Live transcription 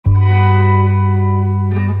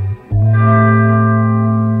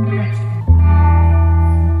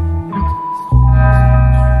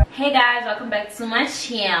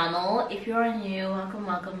channel. If you're new, welcome,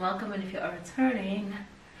 and if you're returning,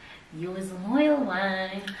 you is a loyal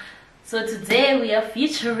one. So today we are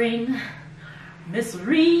featuring Miss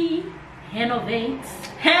Rea and I.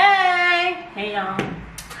 Hey y'all.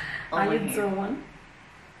 How you doing?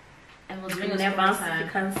 And we're doing this You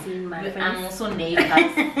can't see my face. I'm also nervous.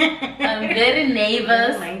 I'm very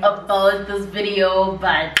nervous about this video,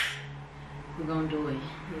 but we're gonna do it.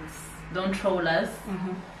 Yes. Don't troll us.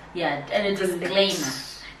 Yeah, and a disclaimer.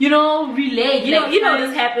 You know, relate. You know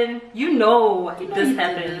this happened. You know this did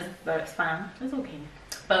happened. this. But it's fine. It's okay.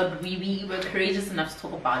 But we were courageous enough to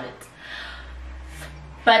talk about it.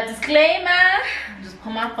 But disclaimer, just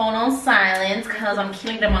put my phone on silent because I'm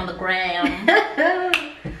killing them on the gram.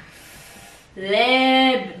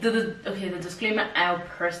 The disclaimer I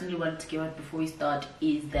personally wanted to give out before we start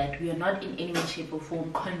is that we are not in any way, shape or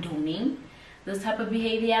form condoning this type of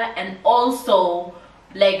behavior, and also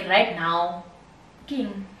like right now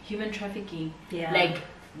human trafficking, like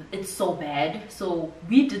it's so bad. So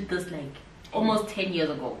we did this like almost 10 years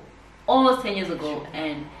ago,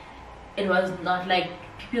 and it was not like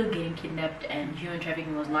people getting kidnapped, and human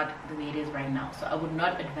trafficking was not the way it is right now. So I would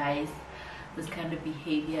not advise this kind of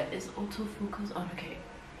behavior. Is also focused on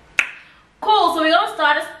cool. So we're gonna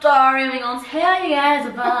start a story. We're gonna tell you guys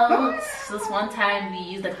about this one time we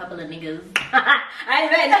used a couple of niggas. I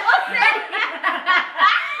read.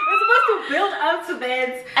 We're supposed to build up to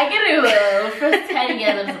that. I get it. Well, first telling you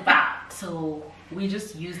what it's about. So we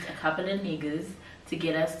just used a couple of niggas to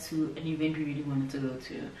get us to an event we really wanted to go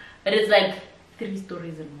to, but it's like 3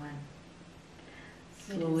 stories in one.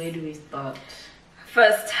 So where do we start?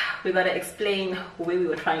 First, we gotta explain where we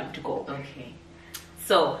were trying to go. Okay.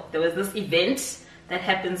 So there was this event that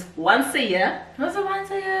happens once a year. Was it once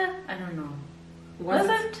a year? I don't know. Was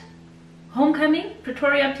it? Homecoming?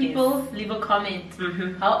 Pretoria people, leave a comment.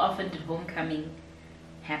 How often did homecoming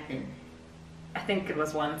happen? I think it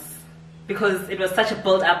was once, because it was such a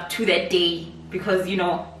build up to that day. Because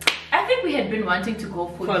I think we had been wanting to go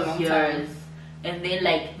for a long years. time. And then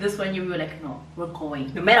like this one year we were like, no, we're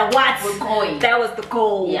going. No matter what, we're going. That was the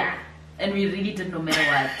goal. Yeah. And we really did no matter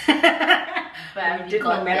what. But we did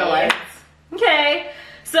no matter what. Okay.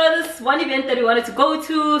 So this one event that we wanted to go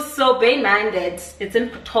to, so bear in mind that it's in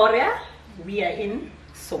Pretoria. We are in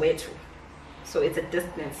Soweto. So it's a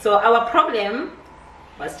distance. So our problem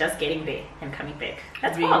was just getting there and coming back.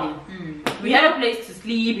 That's all. We had a place to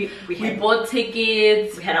sleep. We bought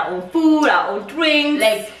tickets. We had our own food, our own drinks.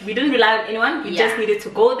 Like we didn't rely on anyone. We just needed to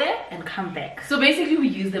go there and come back. So basically, we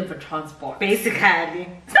used them for transport. Basically,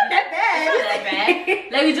 it's not that bad. It's not that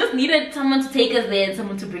bad. Like we just needed someone to take us there and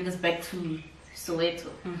someone to bring us back to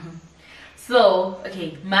Soweto. So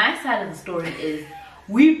okay, my side of the story is,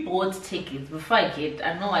 we bought tickets before I get.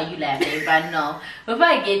 I know why you laughing, but no. Before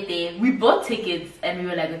I get there, we bought tickets and we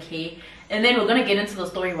were like, okay. And then we're gonna get into the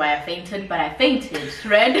story why I fainted, but I fainted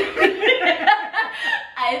randomly.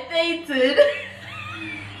 I fainted.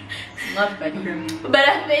 It's not funny, but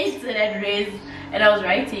I fainted at Rea's, and I was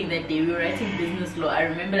writing that day. We were writing business law. I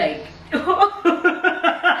remember like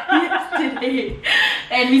yesterday,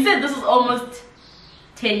 and we said this was almost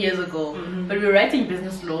 10 years ago, but we were writing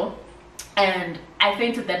business law. And I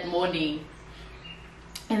fainted that morning,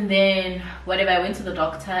 and then whatever, I went to the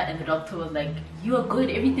doctor, and the doctor was like, you are good,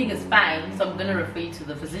 everything is fine, so I'm gonna refer you to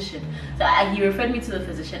the physician. So he referred me to the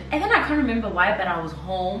physician, and then I can't remember why, but I was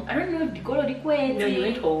home. I don't know. No, you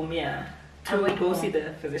went home. I went to go home. see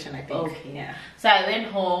the physician, I think. Okay. Yeah. So I went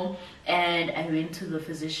home and I went to the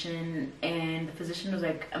physician, and the physician was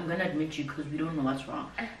like, I'm gonna admit you because we don't know what's wrong.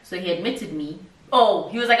 So he admitted me. Oh,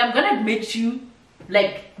 he was like, I'm gonna admit you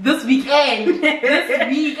like this weekend. This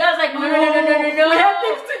week. I was like, no. We have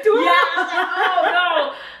things to do. Yeah, I was like,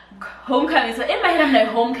 no. Homecoming. So in my head I'm like,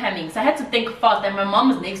 homecoming. So I had to think fast, and my mom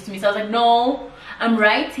was next to me. So I was like, no, I'm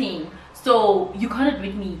writing. So you can't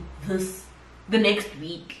admit me the next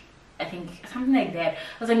week. I think something like that.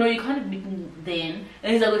 I was like, no, you can't admit me then.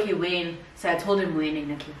 And he's like, okay, when? So I told him when,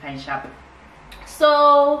 and okay, fine, sharp.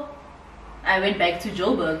 So I went back to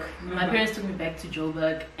Joburg. My parents took me back to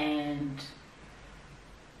Joburg, and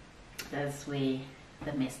that's where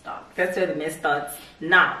the mess starts. That's where the mess starts.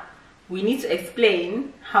 Now, we need to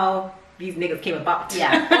explain how these niggas came about.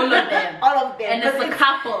 Yeah, all of them. All of them. And it's a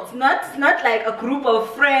couple. It's not like a group of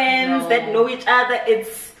friends that know each other.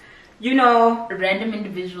 It's, random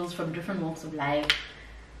individuals from different walks of life.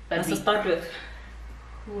 But to start with,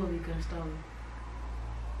 who are we gonna start with?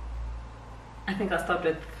 I think I'll start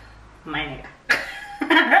with my nigga.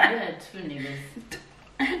 You had 2 niggas.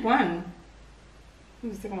 I had one.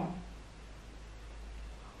 Who's the second one?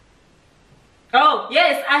 Oh,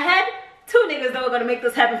 yes, I had 2 niggas that were gonna make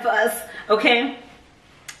this happen for us. Okay?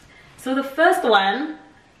 So the first one,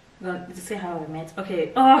 to say how we met.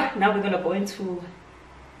 Okay. Oh, now we're gonna go into.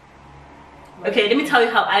 Okay, let me tell you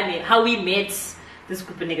how we met this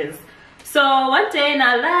group of niggas. So one day in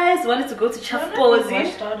our lives, wanted to go to Chaf Posy. I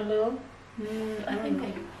think I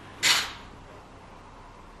do.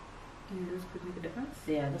 Make a difference?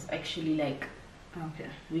 Yeah, that's actually like Okay.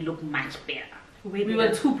 we look much better. We were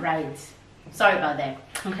too bright. Sorry about that.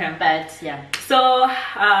 Okay. But yeah. So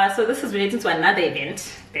so this is relating to another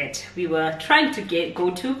event that we were trying to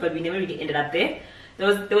go to, but we never really ended up there. There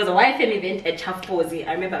was a YFM event at Chaf Posy.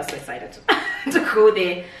 I remember I was so excited to go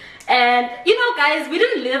there. And you know, guys, we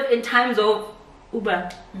didn't live in times of Uber.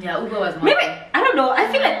 Yeah, Uber was not Maybe there. I don't know.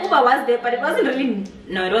 I feel like Uber was there, but it wasn't really.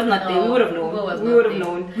 No, it was not there. We would have known. We would have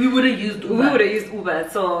known. We would have used Uber. We would have used Uber.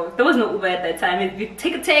 So there was no Uber at that time. If you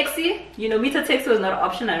take a taxi, you know, meter taxi was not an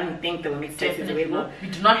option. I don't think there were meter taxis available. We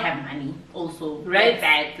do not have money. Also, right?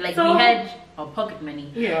 Bad. Like so, we had our pocket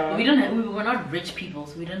money. Yeah. But we don't have. We were not rich people,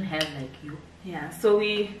 so we didn't have like you. Yeah. So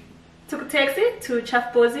we took a taxi to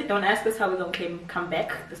Chaf Posy. Don't ask us how we're gonna come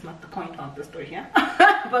back. That's not the point of the story here.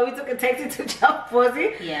 But we took a taxi to Chaf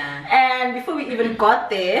Posy. Yeah. And before we even got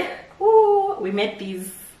there, ooh, we met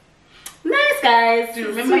these nice guys. Do you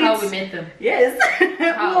remember how we met them? Yes. We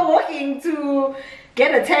were walking to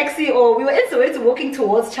get a taxi, or we were in Soweto walking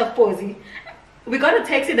towards Chaf Posy. We got a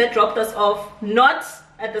taxi that dropped us off, not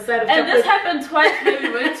at the side of And Chaf this Posy. happened twice when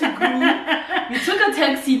we went to Group. We took a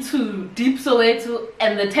taxi to Deep Soweto,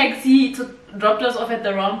 and the taxi dropped us off at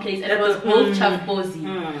the wrong place, and it was both Chaf Posy.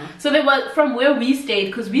 So they were from where we stayed,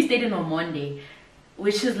 because we stayed in Omonde,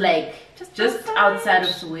 which is like just outside of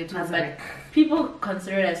Soweto. But people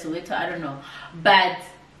consider it as Soweto, I don't know. But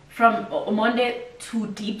from Omonde to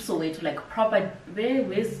Deep Soweto, like proper,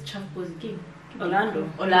 where's Chaf Posy came?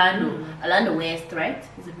 Orlando West, right?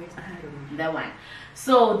 Is it West? I don't know. That one.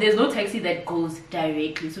 So there's no taxi that goes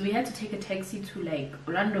directly, so we had to take a taxi to like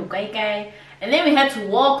Orlando Kai, and then we had to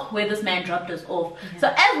walk where this man dropped us off. Yeah. So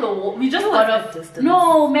as we just got off.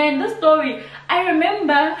 No man, this story, I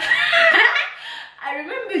remember I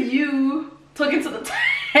remember you talking to the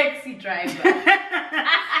taxi driver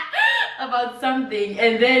about something,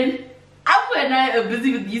 and then Apu and I are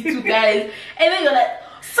busy with these two guys, and then you're like,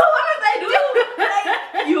 so what must I do?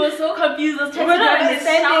 Like, you were so confused. The taxi driver is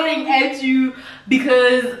shouting at you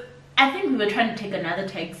because I think we were trying to take another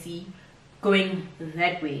taxi going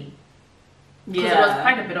that way. Because it was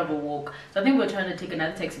quite a bit of a walk. So I think we were trying to take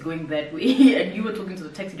another taxi going that way, and you were talking to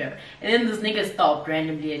the taxi driver. And then this nigga stopped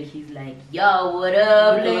randomly, and he's like, "Yo, what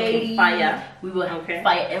up, lady?" Fire. We were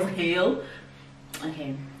fire as hell.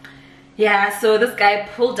 Okay. Yeah. So this guy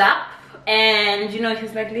pulled up, and you know,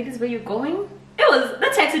 he's like, "Ladies, where you going?"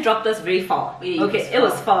 The taxi dropped us very far. It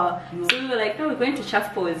was far. So we were like, no, we're going to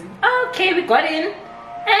Chaf Posy. Okay, we got in,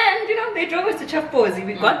 and you know, they drove us to Chaf Posy.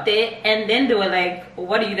 We got there, and then they were like,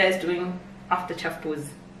 what are you guys doing after Chaf Posy?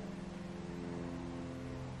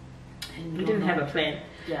 And we didn't have a plan.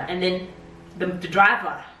 Yeah. And then the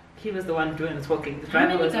driver, he was the one doing the talking. The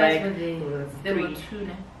driver was like, there were two.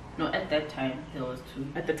 No, at that time there was two.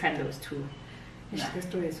 At the time there was two. Yeah. The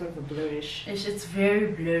story is sort of a blurrish. It's very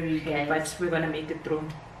blurry, guys. But we're gonna make it through.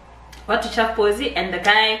 Got to Chaf Posy, and the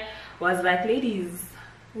guy was like, ladies,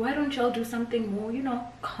 why don't y'all do something more, you know,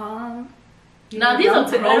 calm? Now these are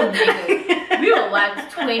grown niggas. We were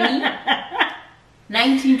what, 20?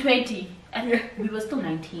 19, 20. And we were still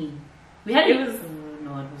 19. We had it was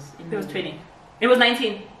 20. It was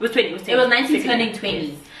 19. It was 20. It was 19 turning 20.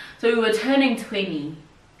 Yes. So we were turning 20.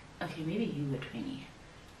 Okay, maybe you were 20.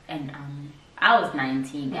 And I was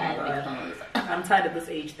 19, guys. I'm tired of this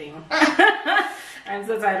age thing. I'm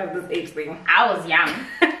so tired of this age thing. I was young.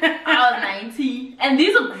 I was 19. And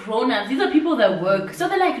these are grown-ups. These are people that work. So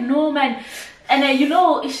they're like, no, man. And you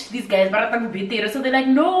know, these guys, so they're like,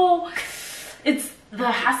 no, it's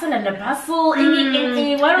the hustle and the bustle.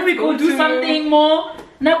 Why don't we go do something more?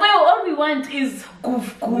 Now, all we want is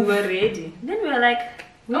goof. We were ready. Then we were like,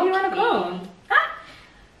 where do you want to go?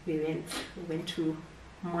 We went to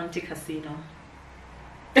Monte Casino.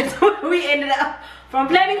 That's where we ended up. From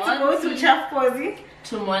planning to go to Chaf Posy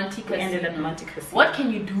to Monte Casino. We ended up Monte Casino. What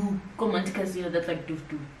can you do? Go Monte Casino that's like doof.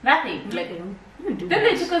 Nothing. Like, then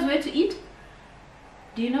they took us where to eat?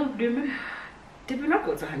 Do you remember? Did we not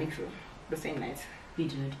go to Honeycrew the same night? We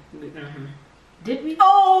did. Did we?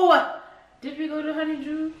 Oh! Did we go to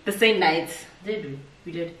Honeycrew? The same night. Did we?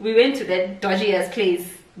 We did. We went to that dodgy ass place.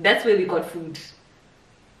 That's where we got food.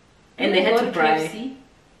 And they had to bribe.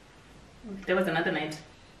 There was another night.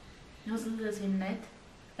 It wasn't the same night.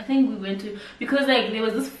 I think we went to, because like there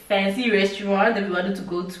was this fancy restaurant that we wanted to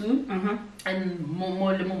go to, and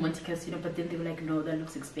more Monte Casino, but then they were like, no, that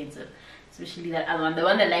looks expensive. especially that other one, the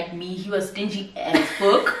one that liked me. He was stingy as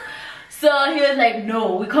fuck. So he was like,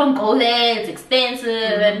 no, we can't go there, it's expensive.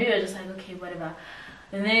 And we were just like, okay, whatever.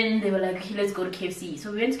 And then they were like, okay, let's go to KFC.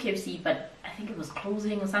 So we went to KFC, but I think it was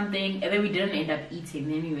closing or something. And then we didn't end up eating.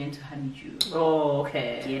 Then we went to Honeydew. Oh,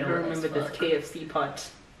 okay. Ghetto I remember as this fuck. KFC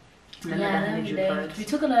part. Yeah, then we left. We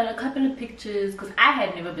took a couple of pictures because I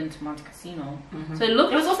had never been to Monte Casino. So it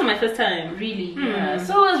looked... It was also my first time. Really, yeah.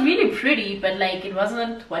 So it was really pretty, but like it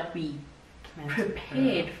wasn't what we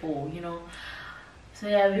prepared for, you know. So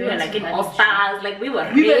yeah, we were like in all stars, like we were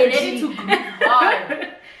ready to go hard.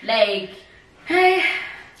 Like, hey,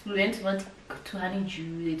 we went to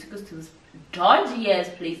Honeydew. They took us to this dodgy ass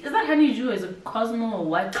place. Is that Honeydew? Is it Cosmo or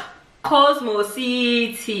what? Cosmo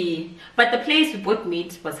City. But the place we both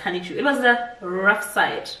meet was Honeydew. It was the rough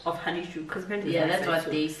side of Honeydew. Yeah, that's what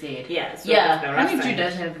they said. Yeah, so yeah. Honeydew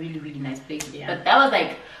does have really, really nice places. Yeah. But that was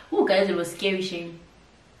like, oh guys, it was scary shame.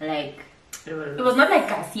 Like, it was not like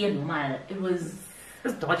Garcia normal. It was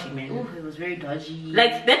dodgy, man. Ooh, it was very dodgy.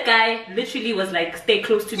 Like that guy literally was like, stay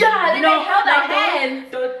close to me. Yeah, you know, they held like, our hands.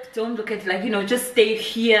 Don't look at, like, you know, just stay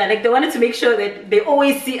here. Like they wanted to make sure that they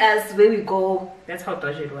always see us where we go. That's how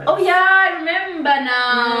dodgy it was. Oh yeah, I remember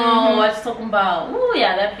now. What I was talking about. Oh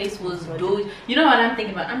yeah, that place was dodgy. You know what I'm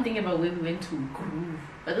thinking about? I'm thinking about where we went to Groove.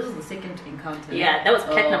 But this was the second encounter. Yeah, that was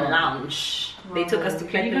Platinum Lounge. They took us to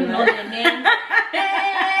Platinum Lounge. Lounge.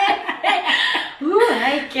 Ooh,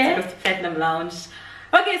 I get. Took us to Platinum Lounge.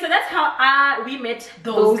 Okay, so that's how we met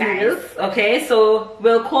those guys. Niggas. Okay, so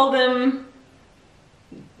we'll call them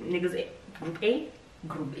niggas A. Group A?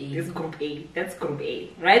 Group A. This is Group A. That's Group A.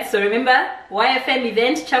 Right? So remember, YFM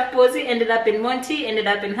event, Chapozi ended up in Monty, ended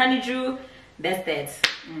up in Honeydew. That's that.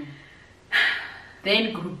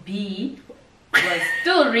 Then Group B was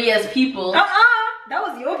still Rea's people. That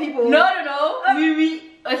was your people. No.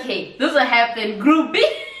 Okay, this will happen. Group B.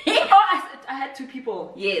 I had two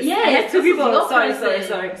people. Yes. Yeah, I had two people. Sorry.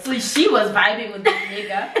 So she was vibing with this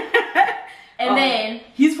nigga. And then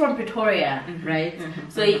he's from Pretoria, right?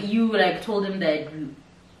 So you like told him that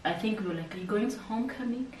I think we were like, are you going to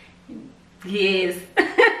homecoming? Yes.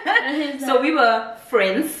 So we were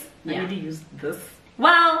friends. I need to use this.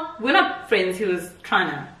 Well, we're not friends. He was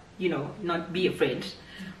trying to, you know, not be a friend.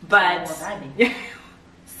 But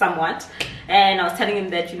somewhat. And I was telling him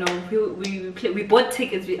that, you know, we bought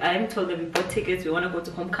tickets. I told him we bought tickets. We want to go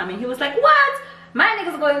to homecoming. He was like, what? My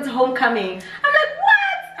nigga's going to homecoming. I'm like,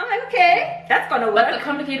 what? I'm like, okay, that's gonna work. But the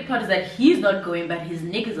complicated part is that he's not going, but his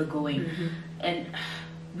niggas are going. And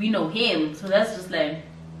we know him, so that's just like,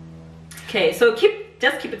 okay, so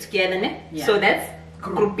just keep it together, ne? Yeah. So that's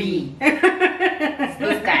Group B.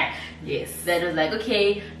 This guy. Yes. That was like,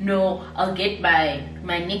 okay, no, I'll get my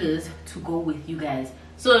niggas to go with you guys.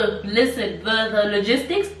 So listen, the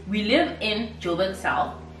logistics, we live in Joburg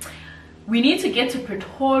South. We need to get to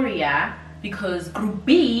Pretoria because Group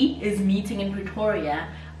B is meeting in Pretoria,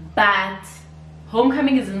 but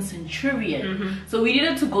homecoming is in Centurion. So we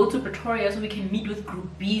needed to go to Pretoria so we can meet with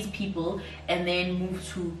Group B's people and then move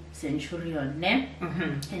to Centurion, ne?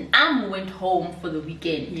 And Am went home for the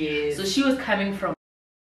weekend. Yes. So she was coming from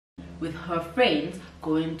with her friends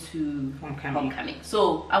going to homecoming.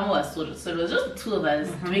 So Am was so it was just the two of us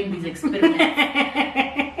doing these experiments.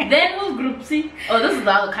 Then who's Group C? Oh, this is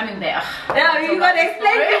how coming there. Yeah, you gotta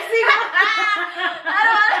explain Group C.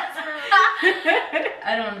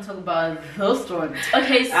 I don't want to talk about those stories.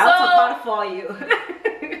 Okay, so I'll talk about it for you.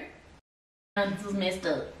 This is messed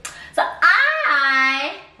up. So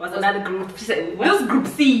I was another group. This is Group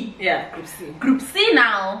C. Yeah, Group C. Group C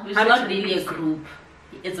now, which is not really a group.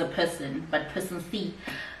 It's a person, but person C.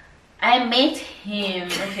 I met him.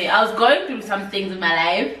 Okay, I was going through some things in my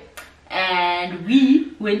life, and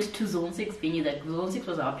we went to Zone 6 venue. Like Zone 6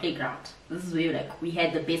 was our playground. This is where like we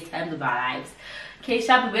had the best times of our lives. Okay,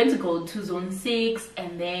 sharp. We went to go to Zone 6,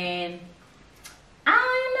 and then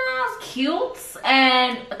I was cute,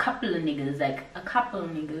 and a couple of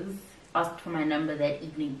niggas asked for my number that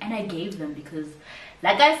evening, and I gave them because,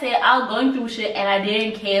 like I said, I was going through shit and I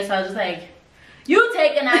didn't care. So I was just like, you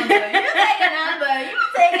take a number, you take a number, you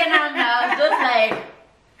take a number. I was just like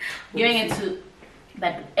giving it to,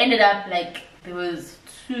 but ended up like there was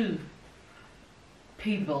two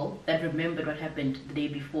people that remembered what happened the day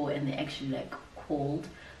before, and they actually like called.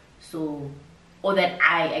 So, or that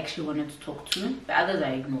I actually wanted to talk to. The others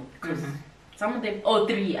I ignored because some of them,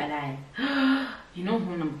 three, I lied. You know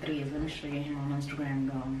who number 3 is? Let me show you him on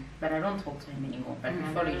Instagram, girl. But I don't talk to him anymore. But we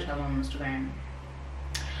follow each other on Instagram.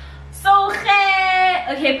 So,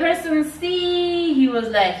 okay, person C, he was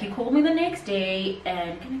like, he called me the next day,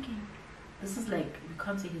 and this is like, we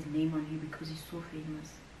can't say his name on here because he's so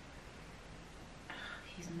famous.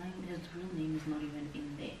 his real name is not even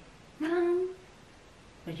in there.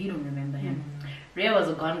 But you don't remember him. Rea was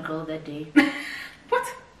a gone girl that day. What?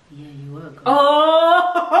 Yeah, you were a girl.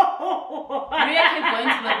 Oh! Rea kept going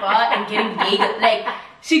to the bar and getting Jaeger. Like,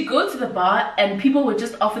 she'd go to the bar and people would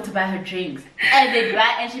just offer to buy her drinks. And they'd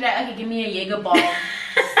buy, and she'd be like, okay, give me a Jaeger bomb. So,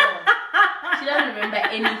 she doesn't remember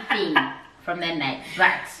anything from that night.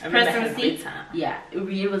 But, personally, yeah,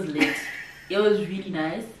 it was lit. It was really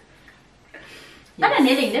nice. Yes. And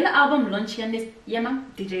then the album launch and this, yeah,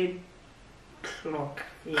 man. DJ Clock.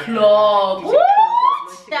 Yeah. Clock. DJ Clock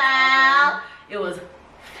was Style. It was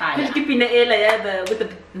fire. Could keep in the air like with the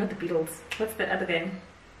not the Beatles. What's that other game?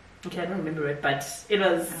 Okay, I don't remember it, but it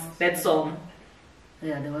was that song.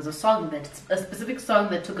 Yeah, there was a specific song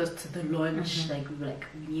that took us to the launch. Like we were like,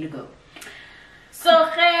 we need to go. So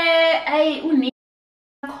I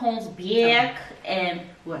calls back and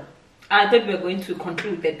what? I thought we were going to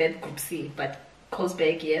conclude that group C, but calls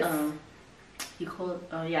back, yes. He called.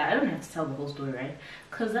 Yeah, I don't have to tell the whole story, right?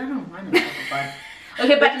 Cause I don't want to talk about.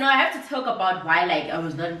 Okay, but no, I have to talk about why like I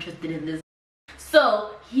was not interested in this.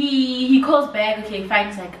 So he calls back. Okay, fine.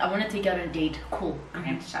 He's like, I want to take you out on a date. Cool.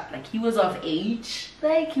 And shop. Like he was of age.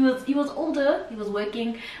 Like he was older. He was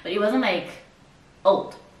working, but he wasn't like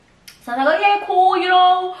old. So I was like, okay, cool. You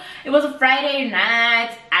know, it was a Friday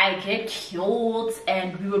night. I get cute,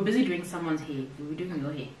 and we were busy doing someone's hair. We were doing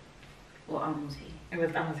your hair or Amu's hair. It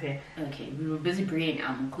was Amu's hair. Okay, we were busy braiding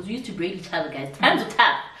Amu because we used to braid each other, guys. Times were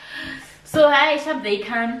tough. So hi, shop. They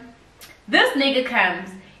come. This nigga comes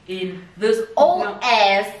in this old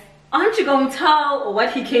ass. Aren't you going to tell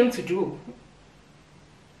what he came to do?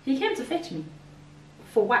 He came to fetch me.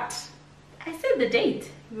 For what? I said the date.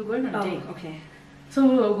 We were going on a date. Okay. So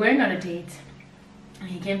we were going on a date, and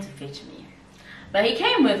he came to fetch me. But he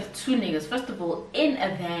came with two niggas. First of all, in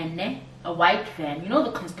a van, a white van. You know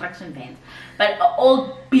the construction vans, but an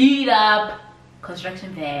old beat up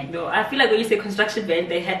construction van. No, I feel like when you say construction van,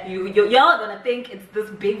 they had y'all gonna think it's this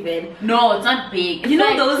big van. No, it's not big. You know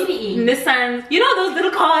like those Nissans. You know those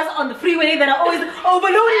little cars on the freeway that are always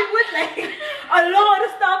overloaded with like a lot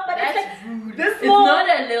of stuff. But that's it's like rude. This it's not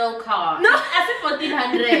a little car. No, I said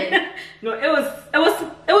 1400. No, it was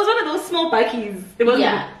one of those small bikes. It was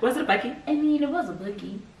Was it a bike? I mean, it was a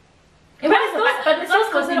buggy. But it's those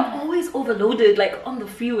cars that are always overloaded, like on the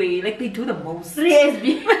freeway, like they do the most.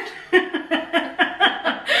 Really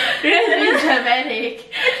dramatic.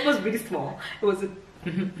 It was really small. It was.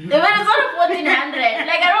 But it's not a 1400.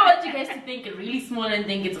 Like I don't want you guys to think it's really small and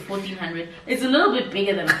think it's a 1400. It's a little bit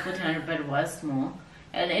bigger than a 1400, but it was small.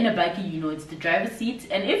 And in a buggy, you know, it's the driver's seat,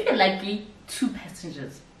 and if you're lucky, 2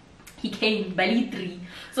 passengers. He came, Bali 3,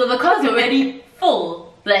 so the car's already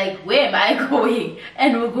full. Like, where am I going?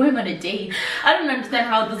 And we're going on a date. I don't understand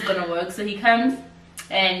how this is gonna work. So he comes,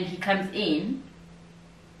 and he comes in.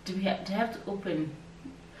 Do we have to open?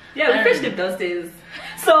 Yeah, we fished him downstairs.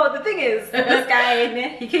 So the thing is, this guy,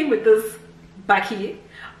 he came with this buggy,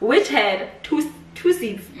 which had two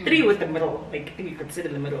seats, 3 with the middle, like you could sit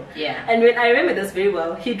in the middle. Yeah. And when I remember this very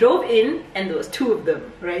well, he drove in and there was 2 of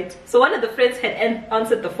them, right? So one of the friends had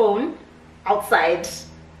answered the phone outside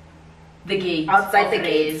the gate. Outside the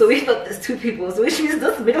gate. So we thought there's 2 people, so which means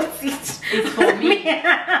this middle seat is for me.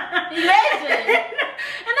 Imagine.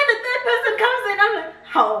 And then the 3rd person comes in, I'm like,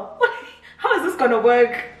 how? How is this gonna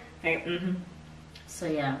work? Like, So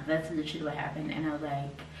yeah, that's literally what happened, and I was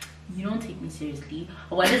like, you don't take me seriously.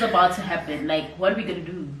 What is about to happen? Like, what are we gonna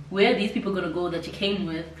do? Where are these people gonna go that you came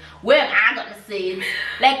with? Where am I gonna sit?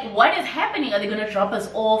 Like, what is happening? Are they gonna drop us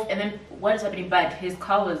off? And then what is happening? But his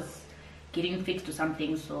car was getting fixed or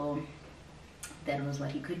something, so that was what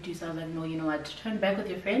he could do. So I was like, no, you know what, turn back with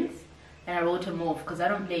your friends. And I wrote him off because I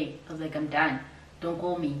don't play. I was like, I'm done, don't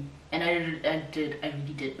call me. And I really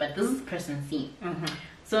did. But this is person C.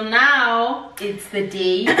 So now it's the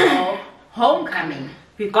day of homecoming.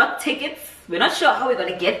 We got tickets. We're not sure how we're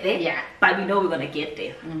gonna get there. Yeah, but we know we're gonna get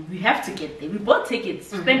there. We have to get there. We bought tickets,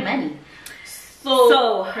 spend money.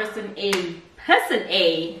 So person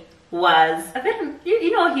A was a bit,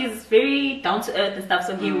 you know, he's very down to earth and stuff.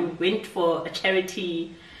 So he went for a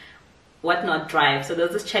charity whatnot drive. So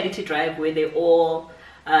there's this charity drive where they all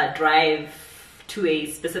drive to a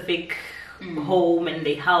specific home and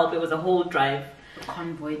they help. It was a whole drive,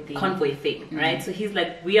 convoy thing, right? So he's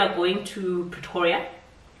like, we are going to Pretoria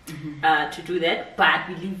to do that, but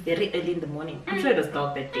we leave very early in the morning. I'm sure it was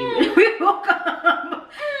dark that day when we woke up.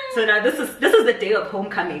 So now this is the day of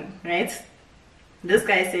homecoming, right? This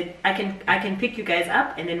guy said, I can pick you guys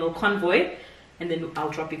up and then we'll convoy and then I'll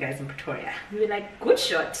drop you guys in Pretoria. We were like, good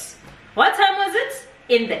shot. What time was it?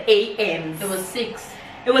 In the AMs. It was 6.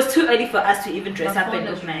 It was too early for us to even dress up and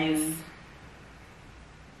look nice.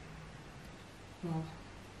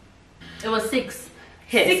 It was 6.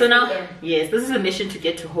 Okay, 6 so now, a.m. yes, this is a mission to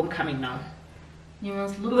get to homecoming now. You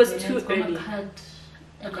must look. It was when too it's gonna early. Cut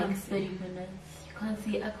at like 30 minutes. You can't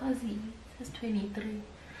see. I can't see. It's 23.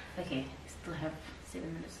 Okay, we still have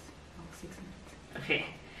 7 minutes. Oh, 6 minutes. Okay,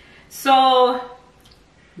 so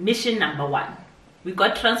mission number 1. We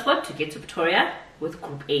got transport to get to Pretoria with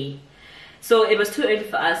Group A. So it was too early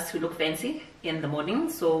for us to look fancy in the morning.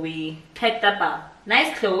 So we packed up our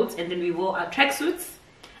nice clothes and then we wore our tracksuits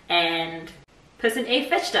and person A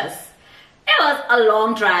fetched us. It was a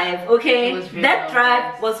long drive, okay? That long,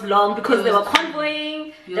 drive guys. was long because they were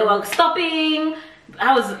convoying, they were stopping.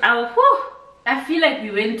 Whew. I feel like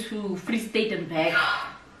we went to Free State and back.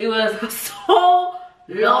 It was So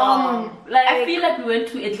long. Like, I feel like we went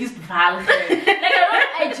to at least Valve.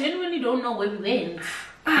 I genuinely don't know where we went.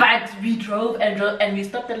 But we drove and we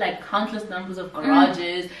stopped at like countless numbers of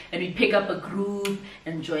garages and we pick up a group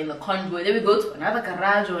and join the convoy. Then we go to another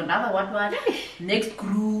garage or another what next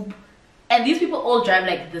group. And these people all drive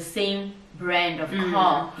like the same brand of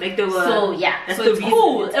car. Like they were. So yeah, so it's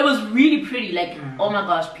cool. It was really pretty. Like oh my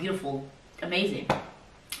gosh, beautiful, amazing.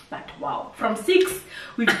 But wow, from 6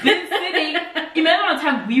 we've been sitting. Imagine the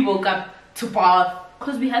time we woke up to bath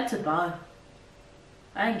because we had to bath.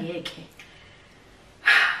 I get it.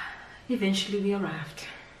 Eventually we arrived.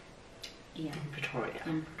 Yeah,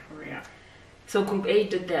 in Pretoria. So Group A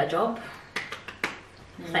did their job.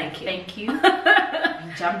 Thank you. Thank you.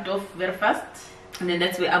 We jumped off very fast. And then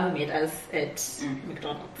that's where Amu met us at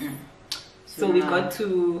McDonald's. So we got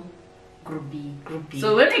to Group B. Group B.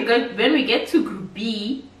 So when we get to Group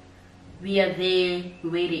B, we are there, we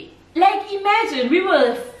waited. Like imagine, we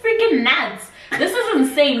were freaking nuts. This is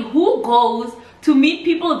insane. Who goes to meet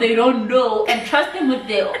people they don't know and trust them with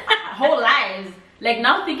their whole lives? Like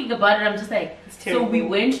now thinking about it, I'm just like, so we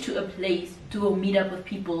went to a place to go meet up with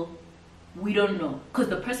people we don't know because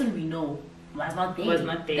the person we know was not there.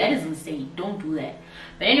 That is insane. Don't do that.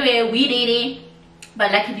 But anyway, we did it.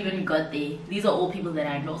 But luckily when we got there, these are all people that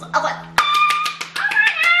I know. So I was like,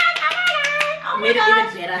 oh my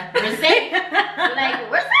god, even better. We're safe. We're like,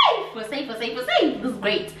 we're safe. This is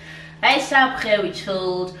great. Nice shop here, we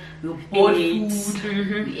chilled, we bought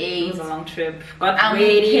food, we ate. It was a long trip. Got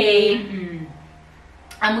ready.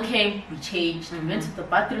 I'm okay, we changed. We went to the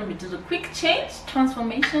bathroom, we did a quick change,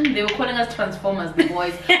 transformation. They were calling us Transformers, the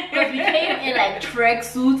boys. Because we came in like track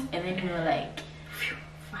suits and then we were like,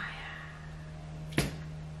 fire.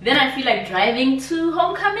 Then I feel like driving to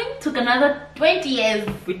homecoming took another 20 years.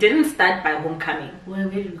 We didn't start by homecoming. Where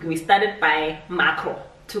did we go? We started by macro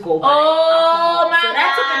to go by. Oh my god. So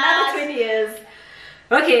that took another 20 years.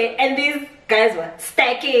 Okay, and these guys were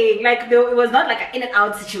stacking. Like it was not like an in and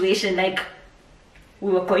out situation. Like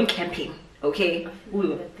we were going camping. Okay. We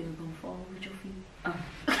were.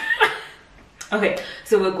 Okay,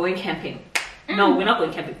 so we're going camping. No, we're not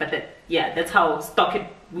going camping, but that's how stock it.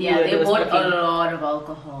 They bought a lot of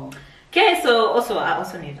alcohol. Okay, so also I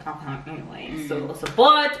also need alcohol anyway. So also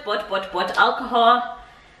bought alcohol.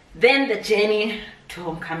 Then the journey to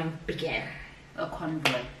homecoming began. A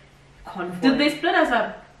convoy. Did they split us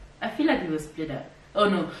up? I feel like we were split up. Oh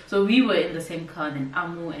no, so we were in the same car and then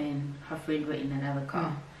Amu and her friend were in another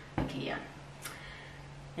car. Okay, yeah.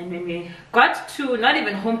 And when we got to not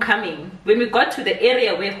even homecoming, when we got to the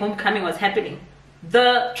area where homecoming was happening,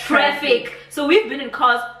 the traffic. So we've been in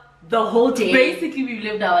cars the whole day. Basically, we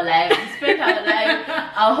lived our lives. We spent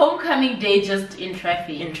our homecoming day just in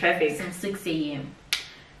traffic. Since 6 a.m.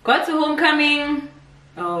 Got to homecoming.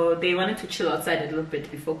 Oh, they wanted to chill outside a little bit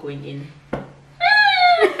before going in.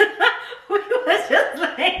 We was just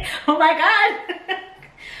like, oh my god.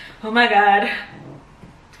 Oh my god.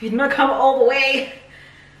 We did not come all the way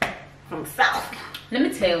from south. Let me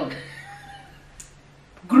tell you.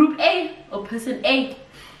 Group A or person A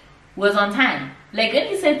was on time. Like when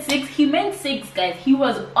he said 6, he meant 6, guys. He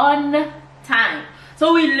was on time.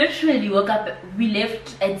 So we literally woke up, we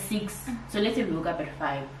left at 6. So let's say we woke up at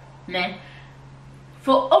 5. Nah.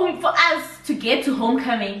 For us to get to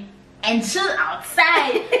homecoming and chill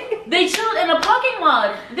outside. They chilled in a parking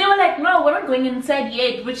lot. They were like, no, we're not going inside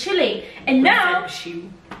yet. We're chilling. And now,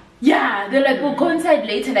 yeah, they're like, we'll go inside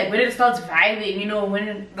later, like when it starts vibing, you know,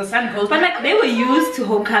 when the sun goes. But like they were used to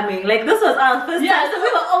homecoming. Like this was our first time, so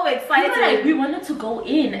we were all excited. Like, we wanted to go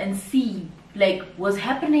in and see like what's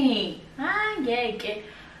happening.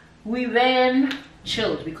 We then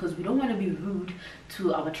chilled because we don't want to be rude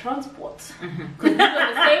to our transport. Because we were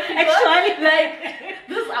the same people. Actually, like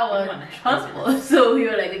this is our transport. So we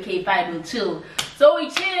were like, okay, fine, we'll chill. So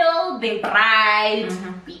we chilled, they cried,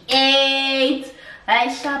 we ate.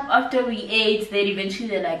 I shop after we ate, then eventually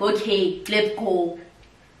they're like, okay, let's go.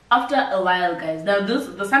 after a while, guys, now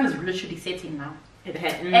the sun is literally setting now. It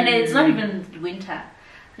had, and it's not even winter.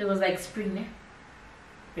 It was like spring, eh?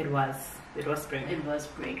 It was spring. It was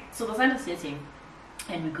spring. So the sun is setting,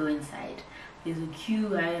 and we go inside. There's a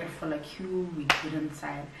queue. I had for a queue. We get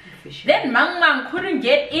inside. Then Mang couldn't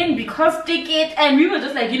get in because ticket, and we were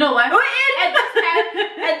just like, you know what? We're in.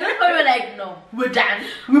 At this point, we're like, no, we're done.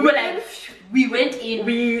 We were like, we went in.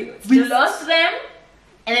 We lost them,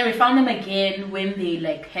 and then we found them again when they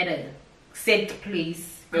like had a set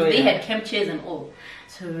place because they had camp chairs and all.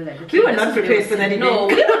 So we were like, okay, we were not prepared for that. No,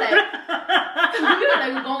 we were like,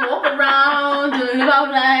 we're gonna walk around and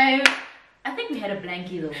about life. I think we had a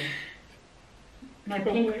blankie though. My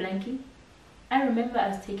pink blankie. I remember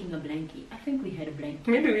us taking a blankie. I think we had a blankie.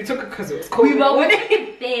 Maybe we took it because it was cold. We were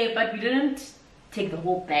there, but we didn't take the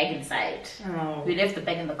whole bag inside. Oh. We left the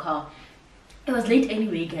bag in the car. It was late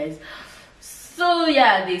anyway, guys. So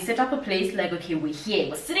yeah, they set up a place like, okay, we're here.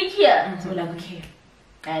 We're sitting here. So we're like, okay.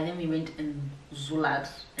 And then we went in Zulad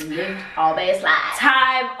and lived our best life.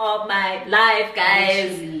 Time of my life,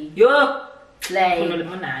 guys. Actually. Yo. Like,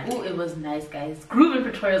 oh, it was nice, guys. Groove in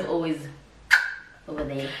Pretoria is always over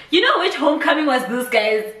there. You know which homecoming was this,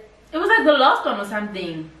 guys? It was like the last one or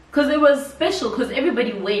something, because it was special because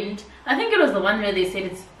everybody went. I think it was the one where they said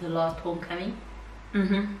it's the last homecoming.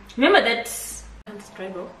 Remember that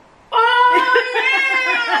struggle? Oh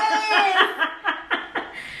yes!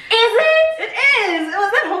 Is it? It is. It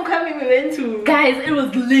was that homecoming we went to, guys. It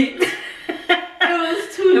was lit. It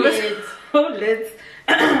was too lit. So lit.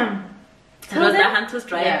 It was the Hunter's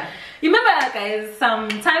Drive. Yeah. You remember, guys, some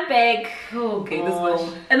time back. Oh, okay,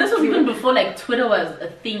 gosh. And this was even before like Twitter was a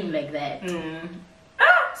thing like that.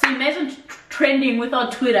 So imagine trending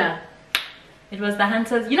without Twitter. It was the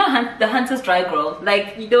Hunters, you know, the Hunter's Dry girl.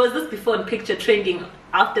 Like, there was this before in picture trending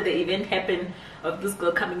after the event happened of this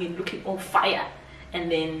girl coming in looking on fire,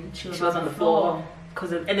 and then she was on the floor.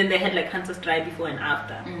 And then they had like Hunter's Dry before and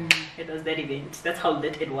after. It was that event. That's how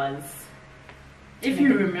lit it was. If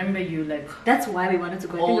you remember, you like. That's why we wanted to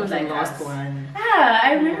go. I think it was like the last one. Ah,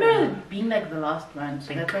 I remember being like the last one.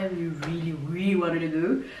 So that's why we really wanted to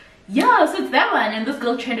go. Yeah, so it's that one, and this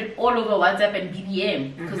girl trended all over WhatsApp and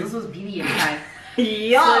BBM because this was BBM time.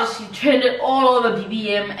 Yeah. So she trended all over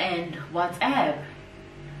BBM and WhatsApp,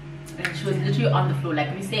 and she was literally on the floor,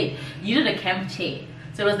 like we said. You did a camp chair,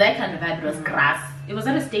 so it was that kind of vibe. It was grass. It was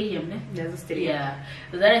at a stadium, ne? There's a stadium. Yeah,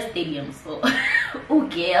 it was at a stadium. So, oh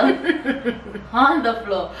girl, on the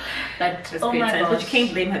floor. But oh my gosh, but you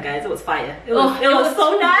can't blame her, guys. It was fire. It was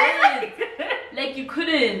so nice. Like you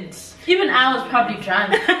couldn't. Even I was probably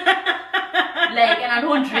drunk. Like, and I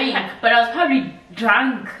don't drink, but I was probably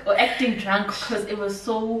drunk or acting drunk because it was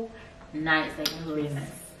so nice. Like, it was really nice.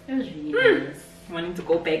 It was really nice. Wanting to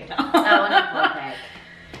go back now. I want to go back.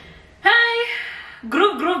 Hi,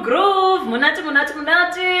 groove.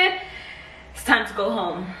 Munati. It's time to go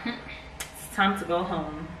home. It's time to go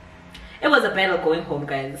home. It was a battle going home,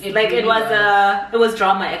 guys. It was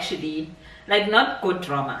drama actually. Like, not good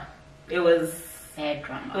drama. It was bad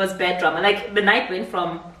drama. It was bad drama. Like, the night went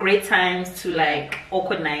from great times to like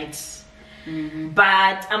awkward nights.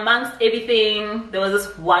 But amongst everything, there was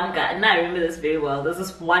this one guy, and I remember this very well. There was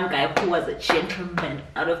this one guy who was a gentleman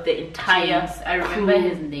out of the entire James. I remember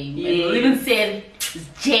his name. Yeah. We even said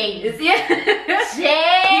James. Yeah.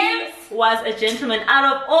 James was a gentleman out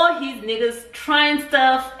of all his niggas trying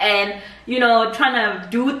stuff and, you know, trying to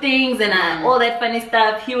do things and all that funny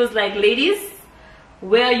stuff. He was like, ladies,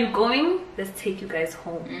 where are you going? Let's take you guys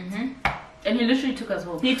home. And he literally took us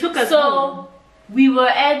home. He took us home. We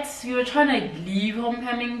were trying to leave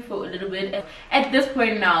homecoming for a little bit. At this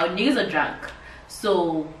point now, niggas are drunk.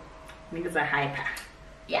 So niggas are hyper.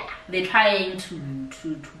 Yeah, they're trying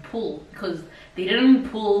to pull because they didn't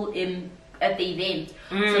pull in at the event.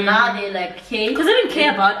 So now they're like, okay, because they didn't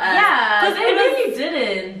care about us. Yeah, because they really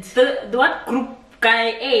didn't. The what group? Guy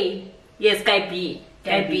A, yes, guy B.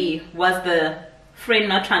 Guy B was the friend,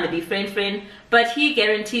 not trying to be friend, but he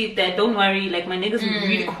guaranteed that don't worry, like my niggas were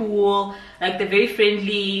really cool, like they're very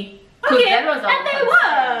friendly. Okay, that was and they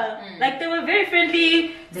were like they were very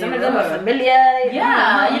friendly. Some of them were familiar.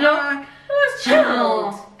 Yeah, you know, it was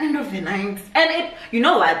chilled. End of the night, and it, you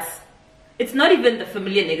know what? It's not even the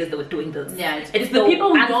familiar niggas that were doing this. Yeah, it's the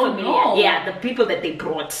people who don't know. Yeah, the people that they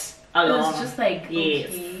brought along. It was just like,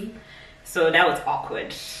 okay. So that was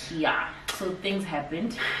awkward. Yeah. So things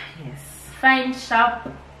happened. Yes. Fine, sharp.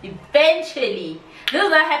 Eventually, this is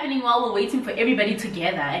not happening while we're waiting for everybody to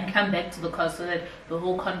gather and come back to the car so that the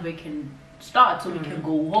whole convoy can start so we can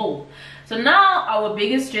go home. So now our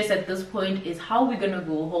biggest stress at this point is how we're gonna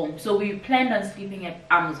go home. So we planned on sleeping at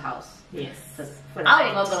Amu's house. Yes.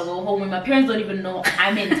 I was not gonna go home and my parents don't even know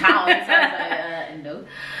I'm in town. So I was like, no.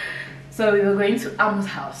 So we were going to Amu's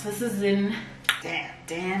house. This is in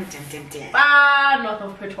Damn. far north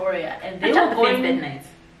of Pretoria, and they were going that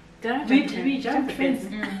night. We jumped the fence.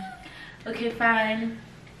 Okay, fine.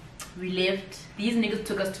 We left. These niggas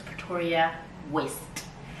took us to Pretoria West.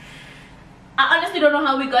 I honestly don't know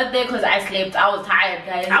how we got there because I slept. I was tired,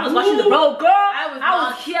 guys. I was watching the road, girl. I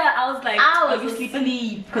was here. I was like, I was you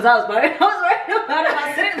asleep because I was worried. I was worried about it. I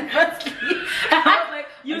was sitting in the front seat. I was like,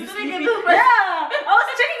 you sitting sleeping? in the front? Yeah. I was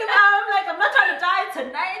checking him out. I'm like, I'm not trying to die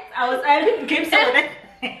tonight. I became so that.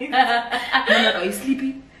 I'm like, are you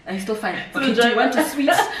sleepy? And he's still fine. Okay, do you want a sweet?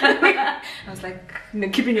 I was like,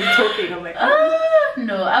 keeping him talking. I'm like,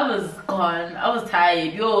 no, I was gone. I was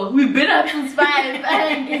tired. Yo, we've been up since 5.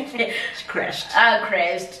 She crashed. I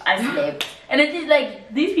crashed. I slept. And it is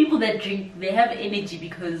like these people that drink, they have energy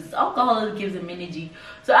because alcohol gives them energy.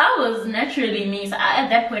 So I was naturally me. So at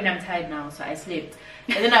that point, I'm tired now. So I slept.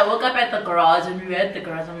 And then I woke up at the garage, and we were at the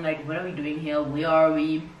garage. I'm like, what are we doing here? Where are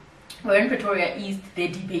we? We're in Pretoria East. They're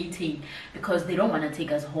debating because they don't want to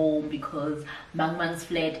take us home because Mang Mang's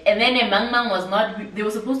flat. And then Mang Mang was not, they were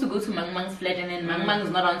supposed to go to Mang Mang's flat, and then Mang Mang is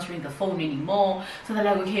not answering the phone anymore. So they're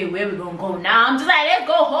like, okay, where are we gonna go now? I'm just like, let's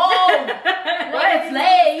go home. Well, it's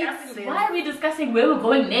late. Why are we discussing where we're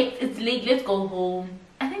going next? It's late, let's go home.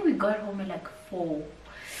 I think we got home at like 4.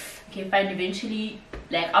 Okay, fine. Eventually,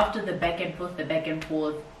 like after the back and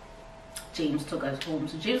forth, James took us home.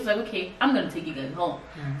 So James was like, okay, I'm gonna take you guys home.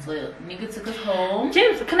 So nigga took us home.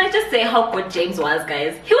 James, can I just say how good James was,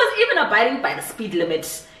 guys? He was even abiding by the speed limit.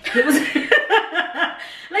 He was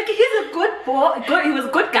like, he's a good boy. He was a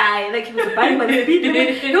good guy. Like, he was abiding by the speed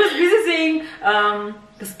limit. He was busy saying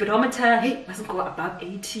the speedometer, hey, mustn't go above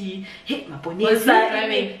 80. Hey, my bonita. Was he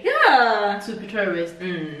driving? Yeah. To Pretoria West.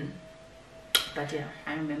 But yeah,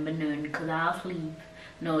 I remember knowing because I'll sleep.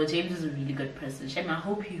 No, James is a really good person. Shem, I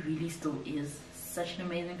hope he really still is such an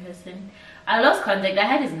amazing person. I lost contact. I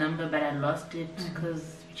had his number, but I lost it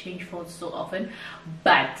because we change phones so often.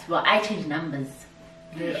 But, well, I change numbers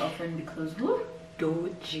very often because, whoo,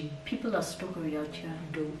 dodgy. People are stalkery out here.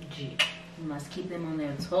 Dodgy. You must keep them on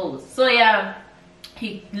their toes. So, yeah,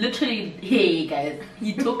 he literally, hey, guys,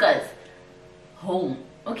 he took us home.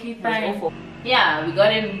 Okay, fine. Yeah, we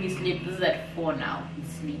got in, we sleep. This is at 4 now. We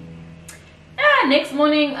sleep. Yeah, next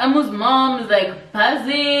morning, Amu's mom is like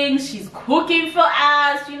buzzing. She's cooking for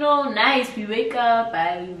us, you know, nice. We wake up,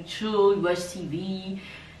 we chill, we watch TV.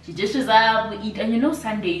 She dishes up, we eat. And you know,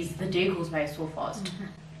 Sundays, the day goes by so fast.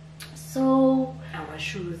 So, our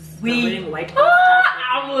shoes. We're wearing white.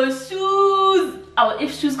 our shoes.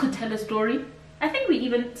 If shoes could tell a story. I think we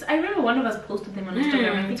even, I remember one of us posted them on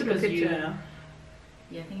Instagram. I think it was you.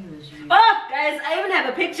 Yeah, I think it was you. Oh, guys, I even have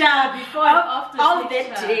a picture before and after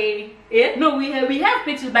that day. Yeah? No, we have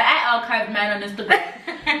pictures, but I archived mine on Instagram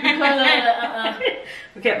because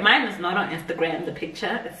okay, mine is not on Instagram. The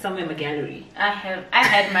picture, it's somewhere in my gallery. I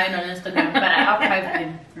had mine on Instagram, but I archived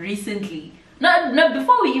them recently. No,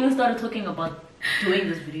 before we even started talking about doing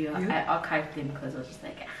this video, I archived them because I was just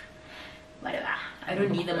like, whatever. I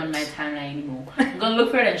don't need them on my timeline anymore. I'm gonna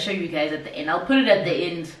look for it and show you guys at the end. I'll put it at the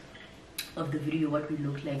end of the video what we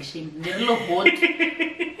look like. Shame. They're a little hot.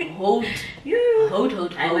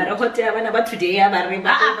 I'm not a hot about today. I'm a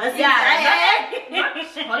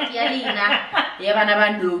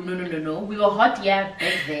no. We were hot, yeah,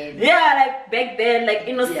 back then. Yeah, like back then, like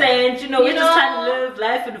innocent, you know, we're just trying to live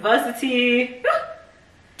life university.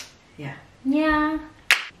 Yeah.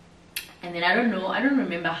 And then I don't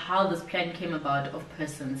remember how this plan came about of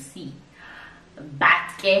person C.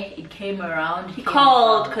 But it came around. He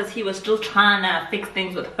called because he was still trying to fix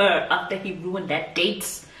things with her after he ruined that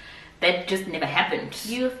date. That just never happened.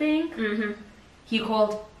 You think? He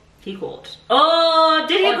called. Oh,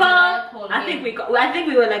 did he call? I think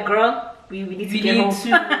we were like, girl, we need to get home.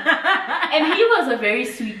 And he was a very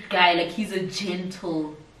sweet guy. Like, he's a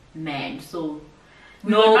gentle man. So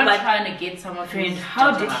we were not trying to get someone. Friend,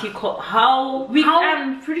 how did he call?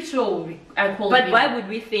 I'm pretty sure I called. But why would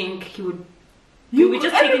we think he would? We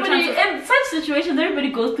just everybody in such situations,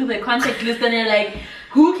 everybody goes through their contact list and they're like,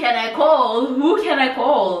 who can I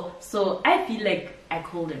call? So I feel like I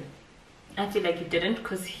called him. I feel like you didn't,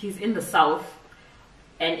 because he's in the south,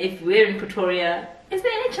 and if we're in Pretoria, is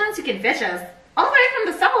there any chance you can fetch us all the way from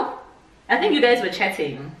the south? I think you guys were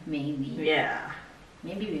chatting. Maybe. Yeah,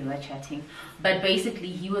 maybe we were chatting. But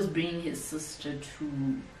basically he was bringing his sister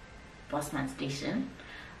to Bosman Station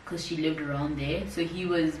because she lived around there. So he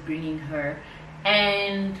was bringing her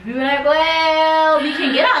And we were like, well, we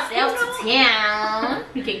can get ourselves to town.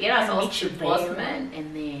 We can get ourselves to Bosman,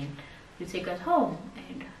 and then you take us home.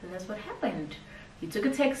 And that's what happened. We took a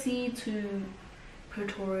taxi to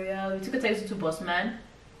Pretoria. We took a taxi to Bosman.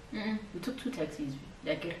 We took 2 taxis.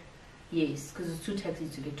 Like, yes, because it's 2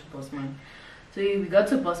 taxis to get to Bosman. So we got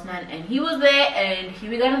to Bosman, and he was there, and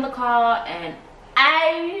we got in the car, and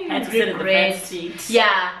I had to sit in the front seat.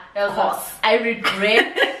 Yeah, of course. I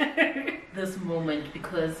regret this moment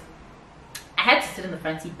because I had to sit in the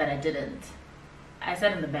front seat, but I didn't. I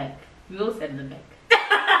sat in the back. We all sat in the back.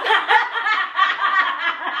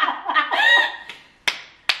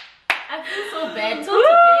 I feel so bad. Till today, I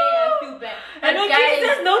feel bad. And when Kitty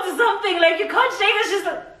says no to something, like you can't shake it, she's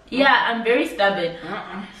like, yeah, I'm very stubborn.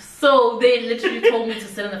 So they literally told me to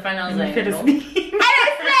sit in the front. I was like, no. And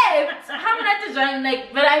I slept. How am I to join?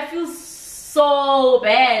 Like, but I feel so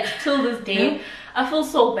bad till this day. I feel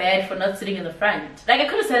so bad for not sitting in the front. Like, I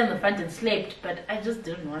could have sat in the front and slept, but I just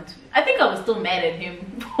didn't want to. I think I was still mad at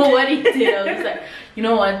him for what he did. I was like, you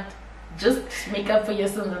know what? Just make up for your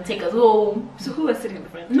sins and take us home. So who was sitting in the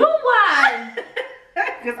front? No one.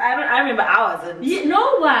 Because I remember I wasn't. Yeah,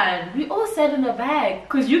 no one. We all sat in the back.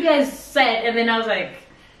 Because you guys sat, and then I was like,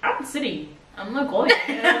 I'm sitting. I'm not going.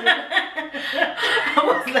 I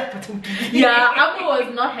was like, yeah, Amber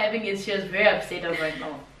was not having it. She was very upset. I was like,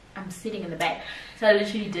 no, I'm sitting in the back. So I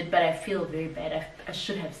literally did, but I feel very bad. I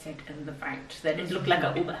should have sat in the front. So that it looked like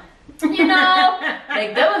an Uber. You know,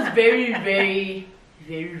 like that was very, very,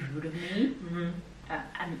 very rude of me.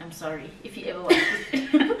 I'm sorry if you ever watch this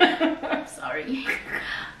video. I'm sorry.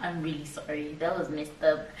 I'm really sorry. That was messed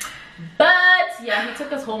up. But yeah, he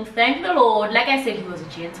took us home. Thank the Lord. Like I said, he was a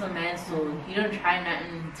gentleman, so he didn't try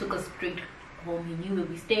nothing. He took us straight home. He knew where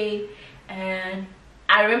we stayed. And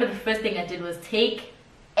I remember the first thing I did was take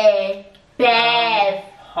a bath.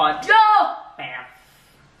 Hot bath.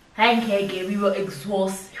 Thank you. We were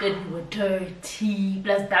exhausted. We were dirty.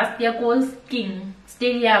 Plus that's the skin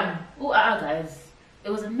stadium. Oh, guys. It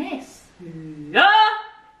was a mess. Yeah.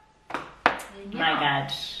 My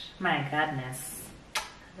God. My godness.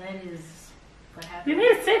 That is what happened. We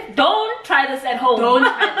made it safe. Don't try this at home. Don't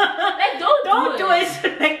try this. Like, don't do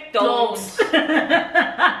it. Like, don't.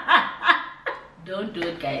 Don't do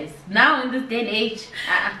it, guys. Now in this day and age,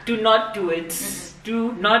 do not do it.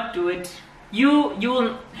 Do not do it. You'll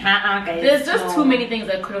guys. There's just too many things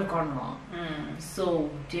that could have gone wrong. So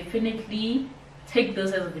definitely take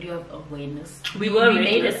this as a video of awareness. We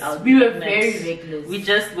made it out. We were very reckless. We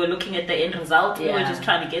just were looking at the end result. We were just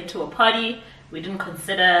trying to get to a party. We didn't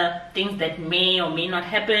consider things that may or may not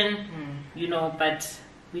happen, you know, but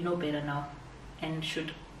we know better now. And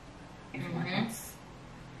should everyone else.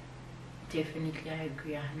 Definitely, I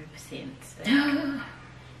agree 100%.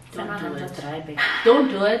 Don't do it. Don't Don't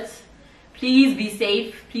do it. Please be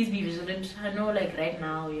safe. Please be vigilant. I know, like right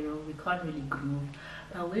now, you know, we can't really groove.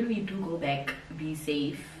 But when we do go back, be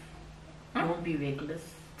safe. Don't be reckless.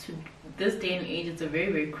 To this day and age, it's a very,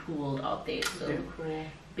 very cruel world out there. So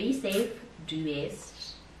be safe, do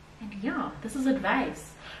best. And yeah, this is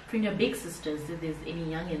advice from your big sisters if there's any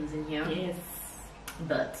youngins in here. Yes.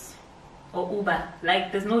 But or Uber.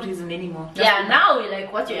 Like, there's no reason anymore. Just Uber. Now we're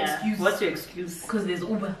like, what's your excuse? What's your excuse? Because there's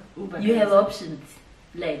Uber. Uber. You have options.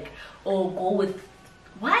 Like, or go with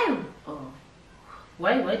why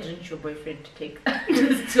didn't your boyfriend take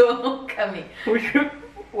this to homecoming?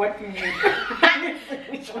 What do you mean?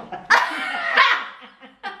 Which one?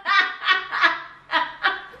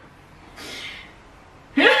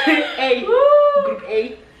 A. Group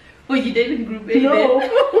A. Oh, you did in Group A? No. What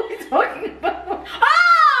are you talking about?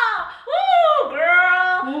 Oh,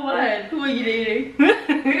 girl. Who are you dating?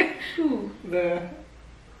 Who?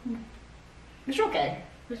 Which okay?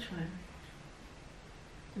 Which one?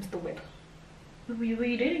 Mr. Webb. Were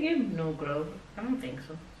you dating him? No, girl. I don't think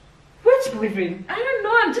so. Which boyfriend? I don't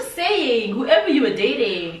know. I'm just saying. Whoever you were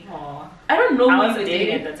dating. Aww. I don't know who I you wasn't were dating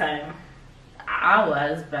dating at the time. I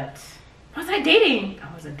was, but was I dating?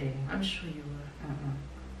 I wasn't dating. I'm sure you were.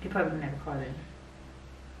 You probably never called in.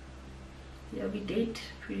 Yeah, we date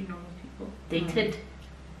pretty normal people. Dated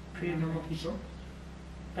pretty normal people.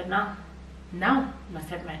 But now must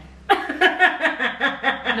have met.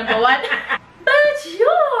 Number one. But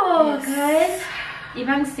yo, guys,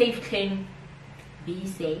 even safe thing. Be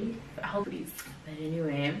safe. I hope it is. But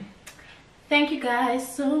anyway, thank you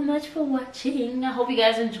guys so much for watching. I hope you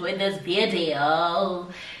guys enjoyed this video.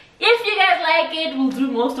 If you guys like it, we'll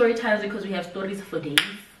do more story times because we have stories for days.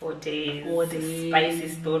 4 days. 4 days. Spicy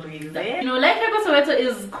stories. You know, Life Like Soweto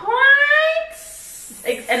is quite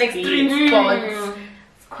an extreme spot.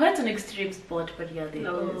 It's quite an extreme spot, but yeah, they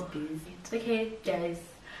always busy. It's okay, guys.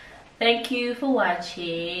 Thank you for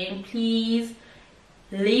watching. Please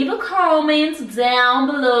leave a comment down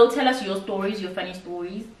below. Tell us your stories, your funny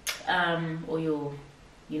stories, or your,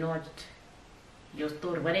 you know what, your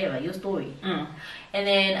story, whatever, your story. And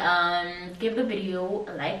then give the video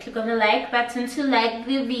a like. Click on the like button to like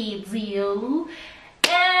the video,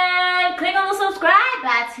 and click on the subscribe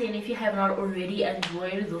button if you have not already, and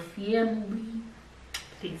join the family,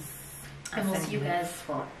 please. And we'll see you guys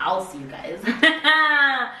for, I'll see you guys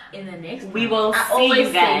in the next one. We will see you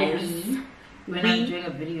guys when I'm doing a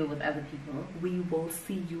video with other people. We will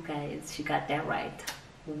see you guys. She got that right.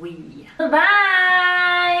 We.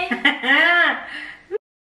 Bye.